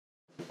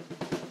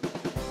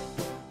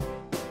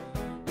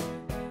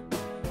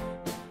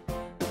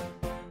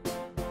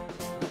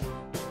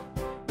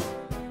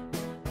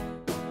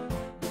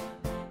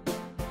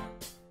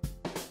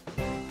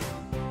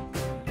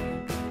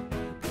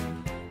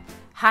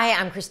Hi,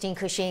 I'm Christine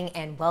Cushing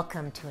and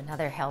welcome to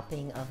another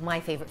helping of My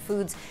Favorite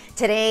Foods.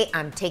 Today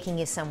I'm taking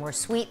you somewhere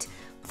sweet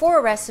for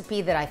a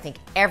recipe that I think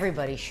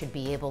everybody should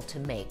be able to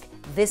make.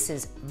 This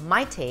is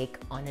my take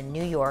on a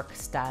New York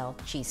style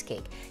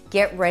cheesecake.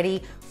 Get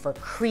ready for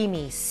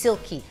creamy,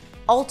 silky,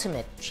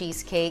 ultimate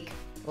cheesecake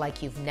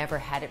like you've never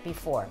had it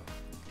before.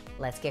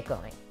 Let's get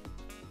going.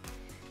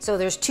 So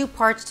there's two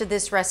parts to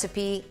this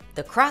recipe,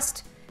 the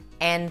crust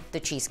and the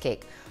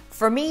cheesecake.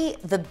 For me,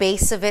 the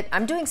base of it,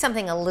 I'm doing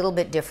something a little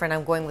bit different.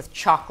 I'm going with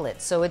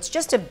chocolate. So it's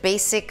just a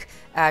basic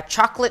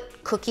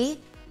chocolate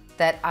cookie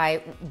that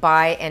I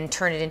buy and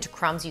turn it into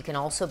crumbs. You can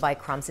also buy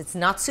crumbs. It's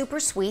not super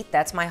sweet.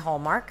 That's my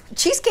hallmark.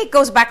 Cheesecake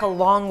goes back a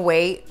long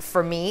way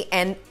for me.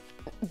 And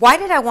why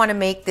did I want to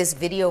make this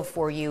video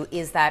for you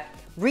is that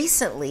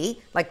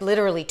recently, like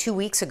literally 2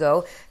 weeks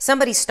ago,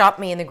 somebody stopped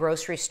me in the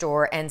grocery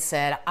store and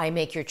said, I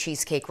make your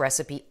cheesecake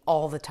recipe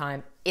all the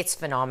time. It's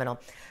phenomenal.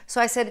 So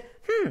I said,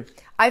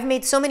 I've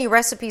made so many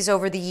recipes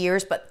over the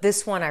years, but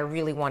this one I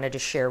really wanted to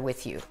share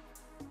with you.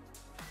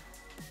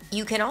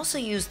 You can also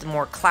use the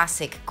more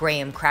classic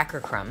graham cracker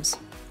crumbs.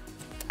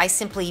 I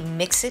simply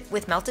mix it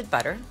with melted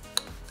butter,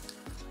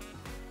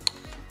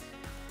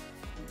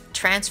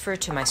 transfer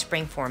to my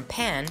springform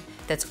pan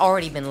that's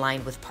already been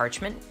lined with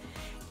parchment,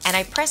 and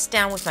I press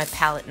down with my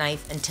palette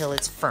knife until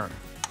it's firm.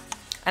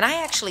 And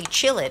I actually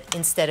chill it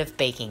instead of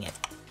baking it.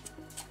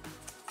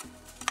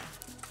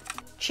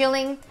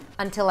 Chilling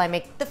until I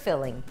make the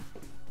filling.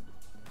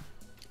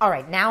 All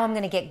right, now I'm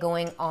gonna get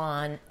going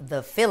on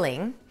the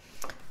filling.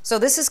 So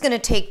this is gonna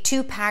take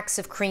 2 packs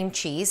of cream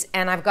cheese,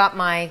 and I've got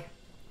my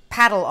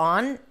paddle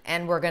on,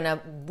 and we're gonna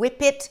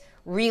whip it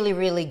really,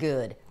 really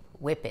good.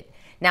 Whip it.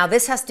 Now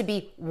this has to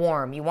be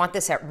warm. You want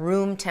this at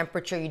room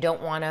temperature. You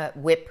don't wanna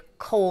whip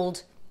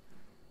cold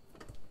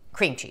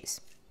cream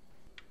cheese.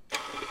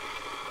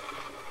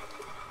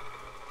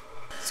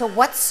 So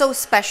what's so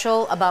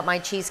special about my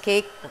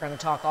cheesecake? We're going to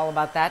talk all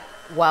about that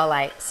while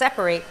I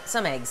separate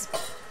some eggs.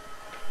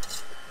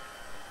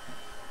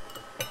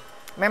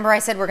 Remember I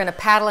said we're going to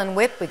paddle and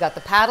whip? We got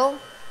the paddle,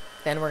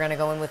 then we're going to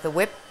go in with the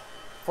whip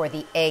for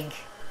the egg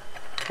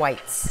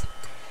whites.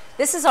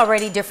 This is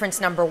already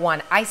difference number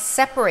 1. I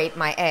separate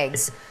my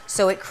eggs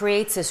so it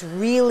creates this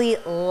really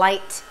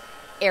light,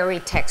 airy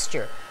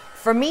texture.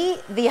 For me,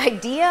 the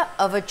idea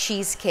of a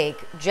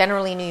cheesecake,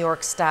 generally New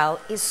York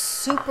style, is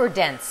super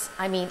dense.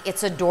 I mean,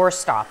 it's a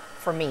doorstop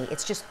for me.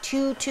 It's just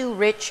too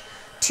rich,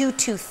 too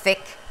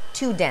thick,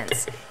 too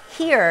dense.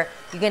 Here,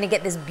 you're gonna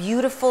get this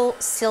beautiful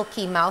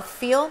silky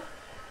mouthfeel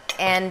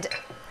and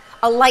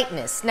a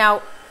lightness.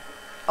 Now,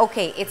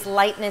 okay, it's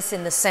lightness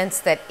in the sense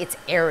that it's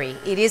airy.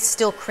 It is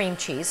still cream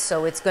cheese,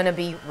 so it's gonna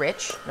be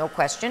rich, no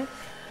question.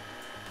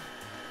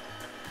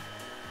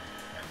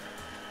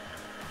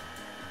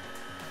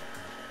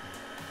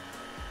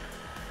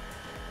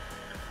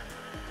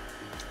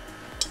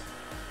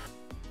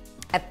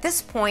 At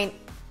this point,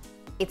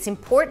 it's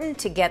important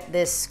to get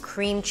this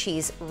cream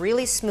cheese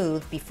really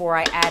smooth before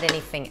I add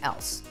anything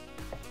else.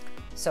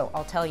 So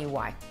I'll tell you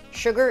why.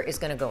 Sugar is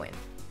going to go in.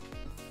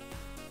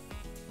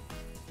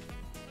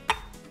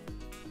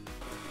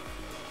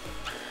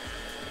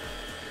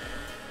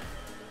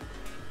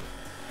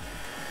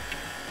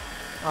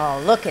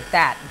 Oh, look at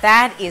that.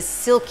 That is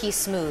silky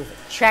smooth.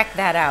 Check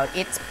that out.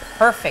 It's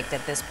perfect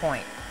at this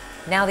point.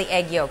 Now the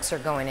egg yolks are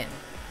going in.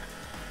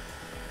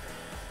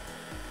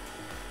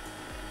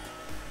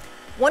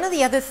 One of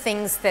the other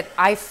things that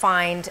I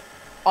find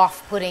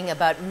off-putting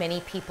about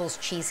many people's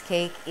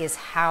cheesecake is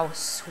how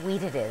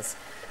sweet it is.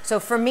 So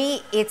for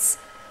me, it's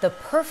the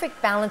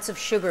perfect balance of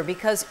sugar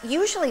because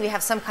usually we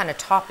have some kind of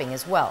topping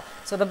as well.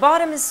 So the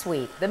bottom is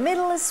sweet, the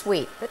middle is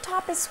sweet, the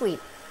top is sweet,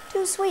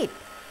 too sweet.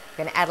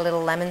 I'm gonna add a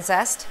little lemon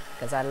zest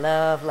because I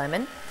love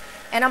lemon.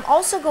 And I'm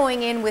also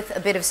going in with a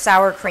bit of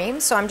sour cream.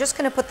 So I'm just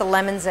gonna put the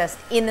lemon zest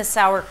in the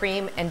sour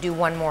cream and do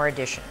one more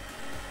addition.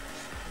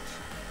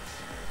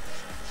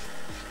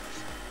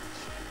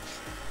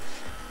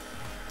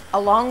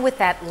 Along with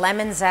that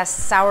lemon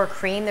zest sour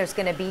cream, there's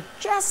gonna be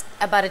just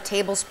about a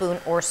tablespoon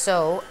or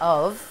so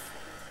of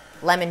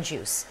lemon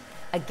juice.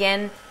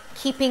 Again,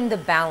 keeping the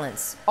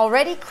balance.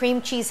 Already cream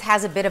cheese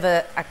has a bit of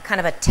a kind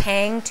of a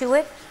tang to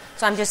it,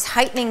 so I'm just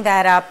heightening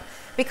that up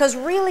because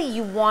really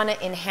you wanna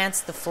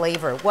enhance the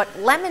flavor. What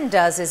lemon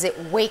does is it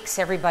wakes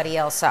everybody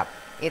else up.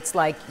 It's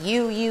like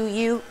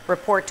you,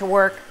 report to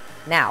work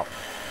now.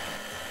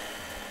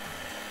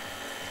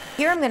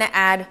 Here I'm gonna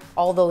add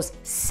all those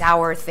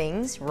sour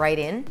things right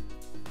in.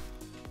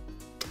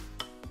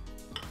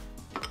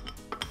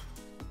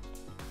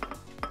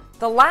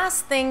 The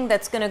last thing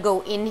that's gonna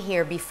go in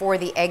here before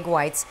the egg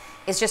whites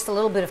is just a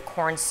little bit of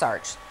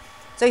cornstarch.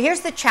 So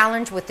here's the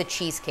challenge with the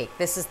cheesecake.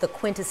 This is the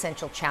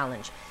quintessential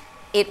challenge.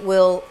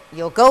 You'll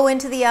go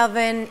into the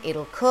oven,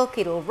 it'll cook,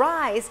 it'll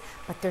rise,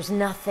 but there's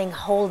nothing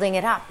holding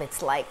it up.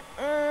 It's like,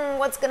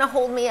 what's gonna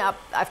hold me up?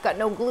 I've got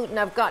no gluten,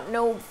 I've got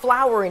no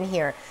flour in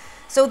here.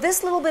 So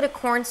this little bit of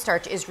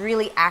cornstarch is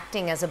really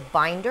acting as a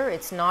binder.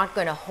 It's not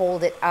going to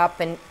hold it up,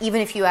 and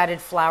even if you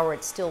added flour,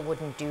 it still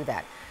wouldn't do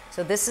that.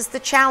 So this is the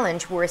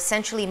challenge. We're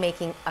essentially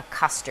making a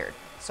custard.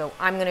 So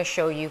I'm gonna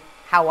show you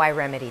how I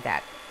remedy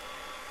that.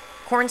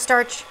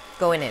 Cornstarch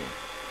going in.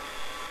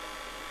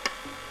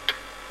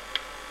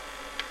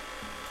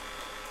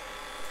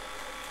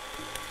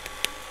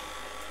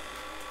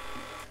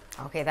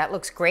 Okay, that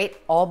looks great,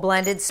 all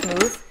blended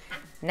smooth.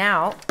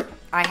 Now,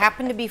 I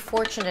happen to be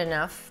fortunate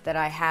enough that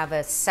I have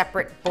a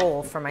separate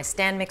bowl for my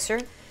stand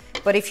mixer,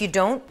 but if you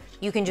don't,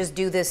 you can just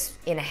do this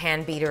in a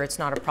hand beater, it's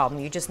not a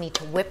problem. You just need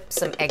to whip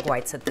some egg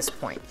whites at this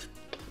point.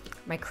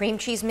 My cream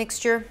cheese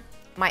mixture,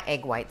 my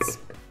egg whites.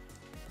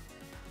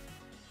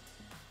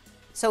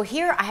 So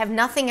here I have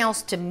nothing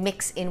else to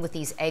mix in with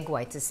these egg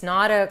whites. It's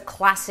not a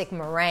classic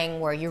meringue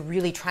where you're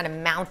really trying to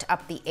mount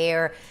up the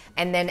air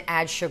and then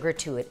add sugar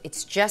to it.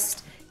 It's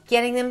just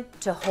getting them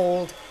to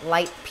hold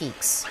light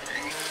peaks.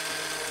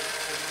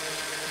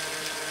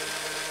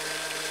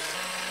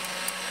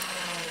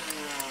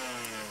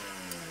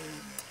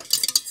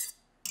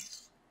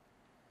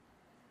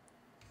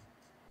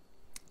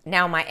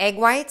 Now my egg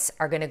whites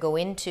are going to go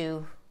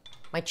into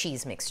my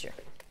cheese mixture.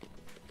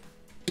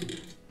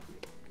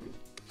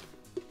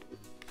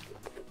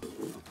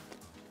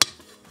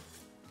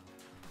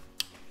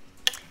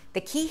 The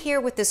key here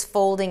with this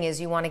folding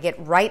is you want to get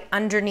right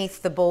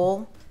underneath the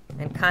bowl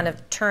and kind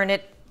of turn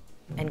it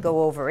and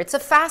go over. It's a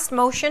fast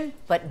motion,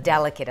 but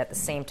delicate at the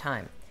same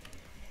time.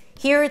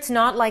 Here it's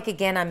not like,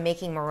 again, I'm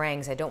making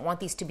meringues. I don't want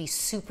these to be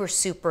super,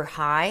 super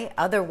high.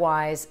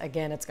 Otherwise,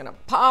 again, it's gonna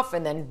puff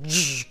and then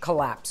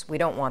collapse. We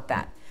don't want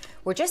that.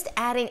 We're just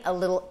adding a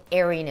little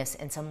airiness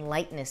and some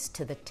lightness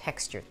to the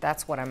texture.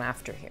 That's what I'm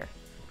after here.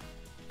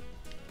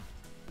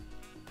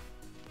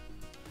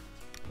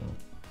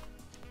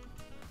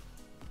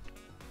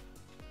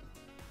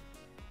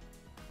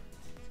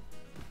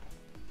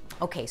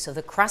 Okay, so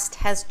the crust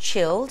has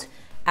chilled.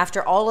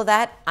 After all of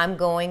that, I'm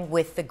going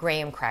with the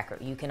graham cracker.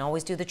 You can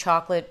always do the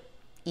chocolate,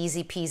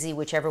 easy peasy,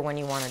 whichever one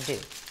you want to do.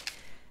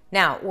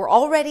 Now, we're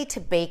all ready to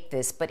bake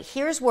this, but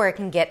here's where it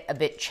can get a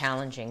bit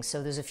challenging.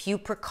 So there's a few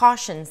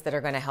precautions that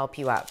are going to help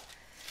you out.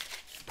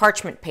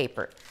 Parchment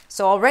paper.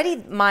 So already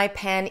my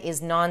pan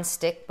is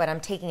non-stick, but I'm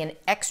taking an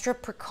extra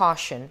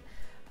precaution,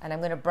 and I'm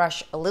going to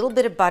brush a little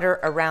bit of butter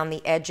around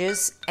the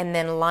edges and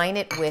then line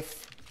it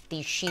with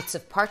these sheets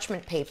of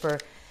parchment paper,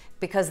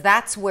 because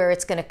that's where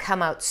it's going to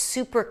come out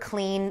super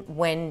clean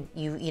when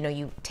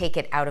you take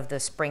it out of the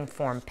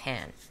springform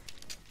pan.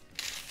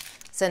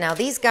 So now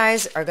these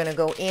guys are going to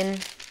go in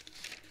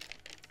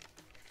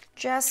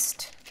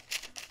just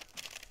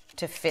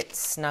to fit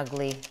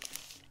snugly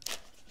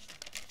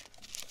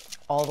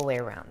all the way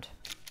around.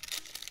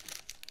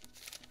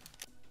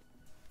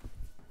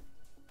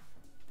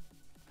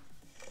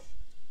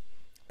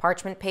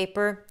 Parchment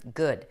paper,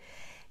 good.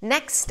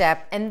 Next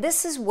step, and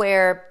this is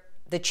where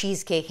the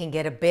cheesecake can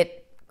get a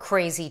bit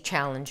crazy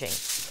challenging.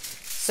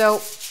 So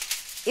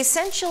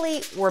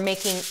essentially we're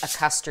making a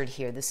custard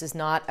here. This is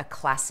not a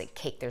classic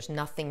cake. There's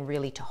nothing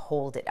really to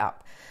hold it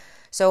up.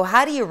 So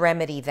how do you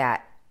remedy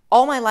that?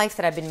 All my life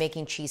that I've been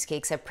making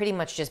cheesecakes, I've pretty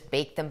much just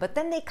baked them, but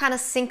then they kind of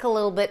sink a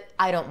little bit.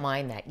 I don't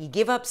mind that. You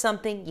give up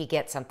something, you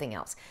get something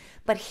else.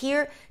 But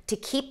here, to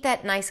keep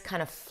that nice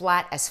kind of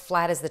flat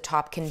as the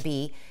top can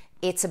be,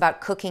 it's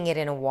about cooking it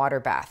in a water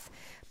bath.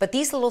 But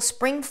these little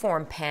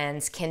springform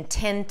pans can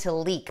tend to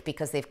leak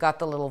because they've got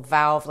the little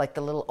valve, like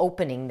the little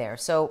opening there.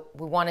 So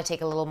we want to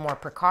take a little more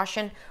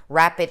precaution,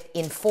 wrap it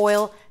in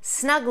foil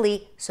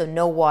snugly so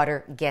no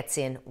water gets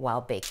in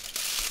while baking.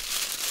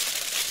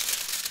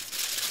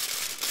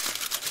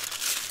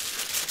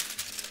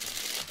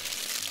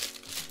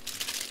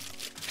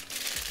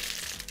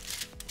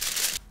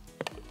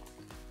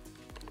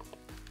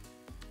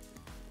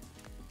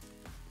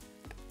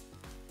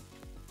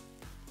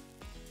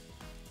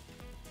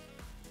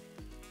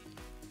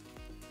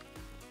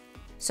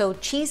 So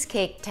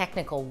Cheesecake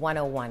Technical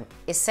 101,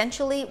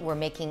 essentially we're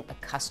making a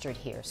custard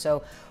here.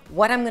 So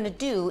what I'm gonna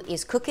do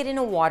is cook it in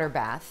a water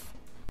bath.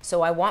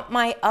 So I want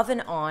my oven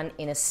on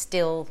in a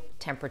still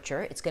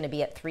temperature. It's gonna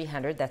be at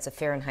 300, that's a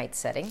Fahrenheit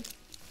setting.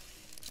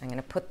 I'm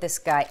gonna put this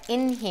guy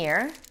in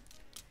here.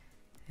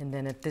 And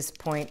then at this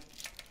point,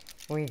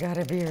 we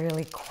gotta be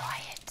really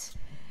quiet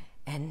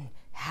and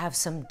have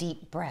some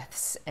deep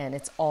breaths, and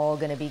it's all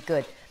gonna be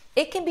good.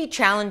 It can be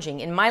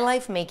challenging. In my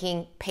life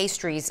making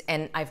pastries,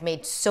 and I've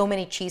made so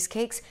many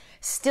cheesecakes,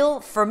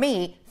 still for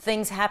me,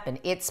 things happen.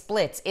 It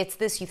splits, it's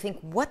this, you think,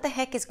 what the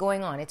heck is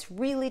going on? It's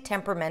really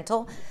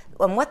temperamental.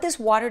 And what this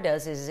water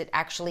does is it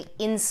actually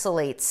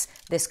insulates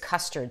this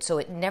custard, so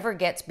it never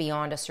gets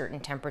beyond a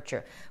certain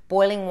temperature.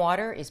 Boiling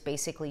water is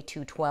basically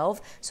 212,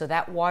 so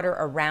that water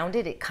around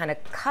it, it kind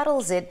of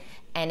cuddles it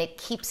and it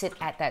keeps it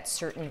at that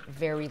certain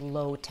very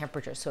low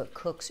temperature, so it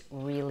cooks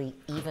really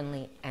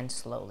evenly and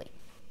slowly.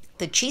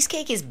 The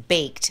cheesecake is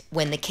baked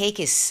when the cake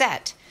is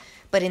set,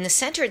 but in the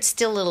center it's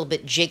still a little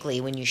bit jiggly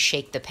when you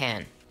shake the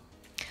pan.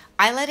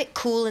 I let it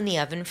cool in the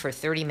oven for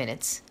 30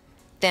 minutes,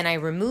 then I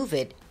remove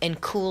it and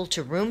cool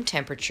to room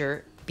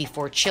temperature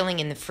before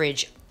chilling in the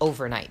fridge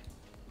overnight.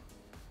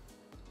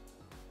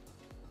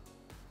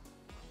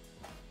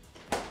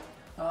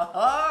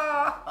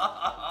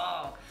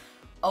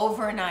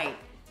 Overnight.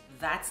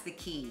 That's the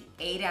key,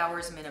 8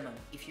 hours minimum.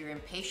 If you're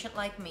impatient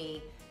like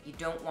me, you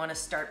don't want to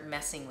start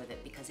messing with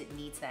it because it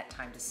needs that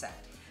time to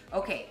set.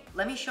 Okay,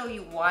 let me show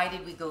you why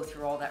did we go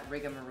through all that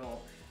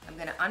rigmarole. I'm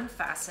going to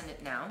unfasten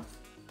it now,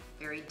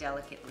 very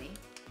delicately.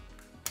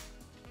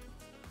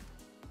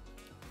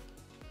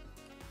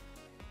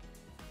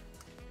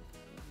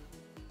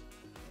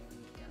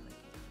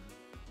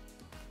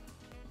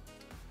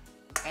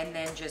 And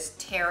then just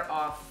tear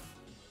off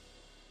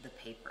the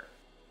paper.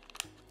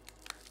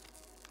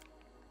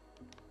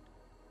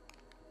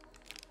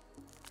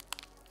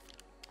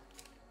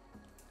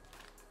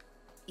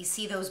 You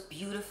see those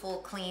beautiful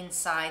clean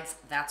sides?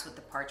 That's what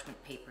the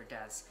parchment paper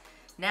does.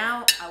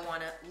 Now I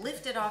want to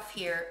lift it off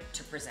here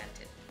to present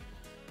it.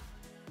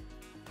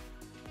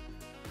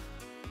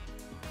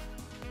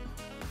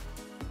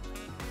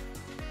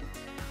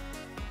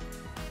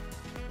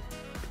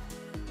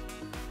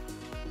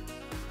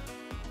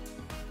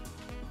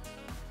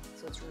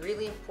 So it's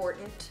really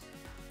important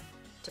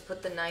to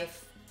put the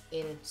knife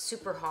in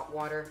super hot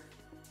water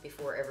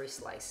before every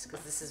slice,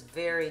 because this is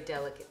very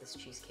delicate, this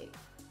cheesecake.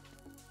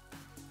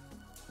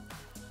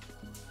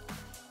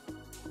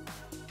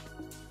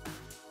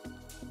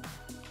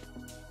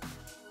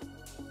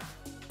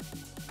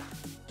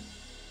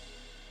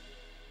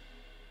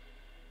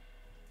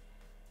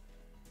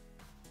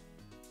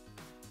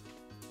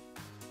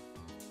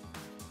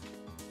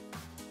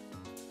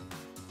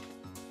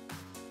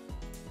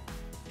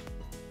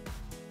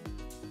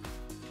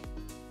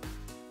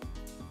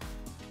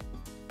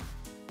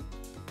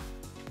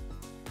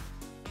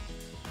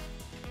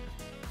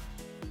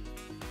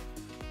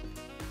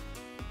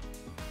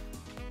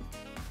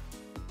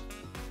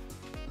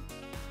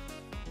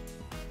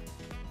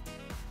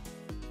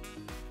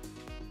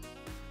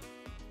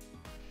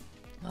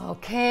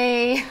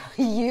 Okay,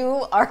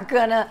 you are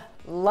gonna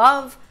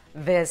love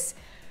this.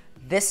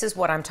 This is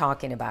what I'm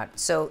talking about.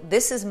 So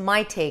this is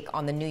my take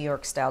on the New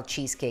York style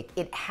cheesecake.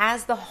 It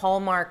has the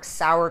hallmark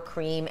sour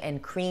cream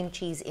and cream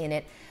cheese in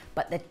it,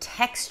 but the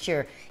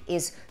texture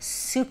is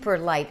super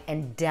light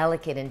and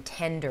delicate and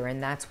tender,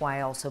 and that's why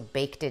I also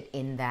baked it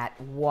in that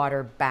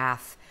water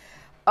bath.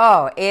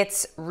 Oh,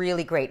 it's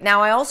really great.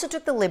 Now, I also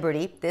took the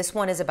liberty, this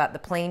one is about the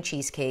plain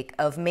cheesecake,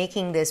 of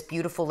making this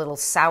beautiful little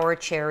sour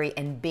cherry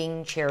and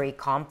Bing cherry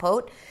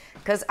compote.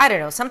 Because, I don't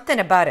know, something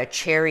about a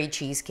cherry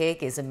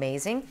cheesecake is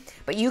amazing.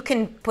 But you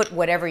can put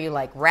whatever you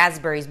like,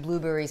 raspberries,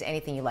 blueberries,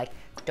 anything you like.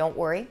 Don't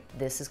worry,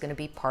 this is going to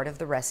be part of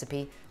the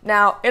recipe.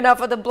 Now,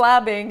 enough of the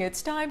blabbing,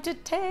 it's time to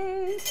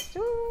taste.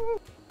 Ooh.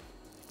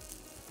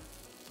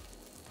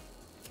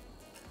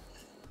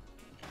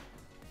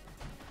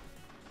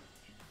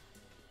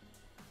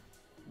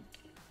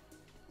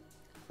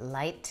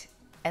 Light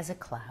as a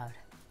cloud.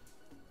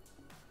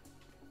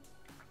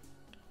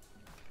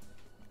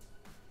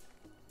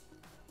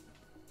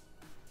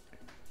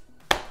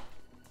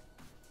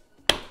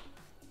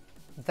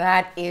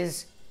 That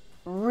is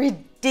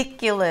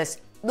ridiculous.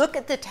 Look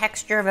at the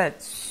texture of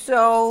it.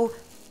 So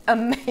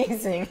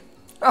amazing.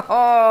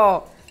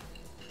 Oh,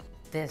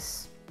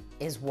 this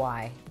is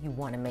why you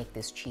want to make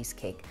this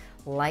cheesecake.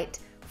 Light,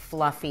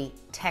 fluffy,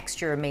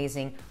 texture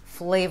amazing,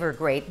 flavor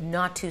great,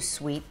 not too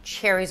sweet.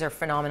 Cherries are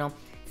phenomenal.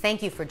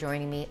 Thank you for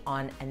joining me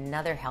on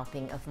another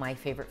helping of My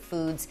Favorite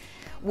Foods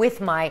with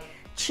my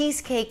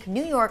cheesecake,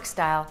 New York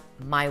style,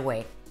 my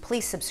way.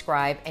 Please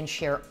subscribe and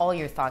share all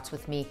your thoughts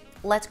with me.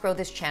 Let's grow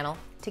this channel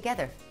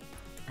together.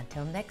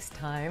 Until next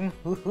time,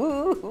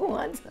 who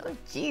wants some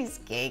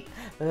cheesecake?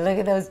 Look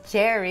at those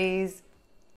cherries.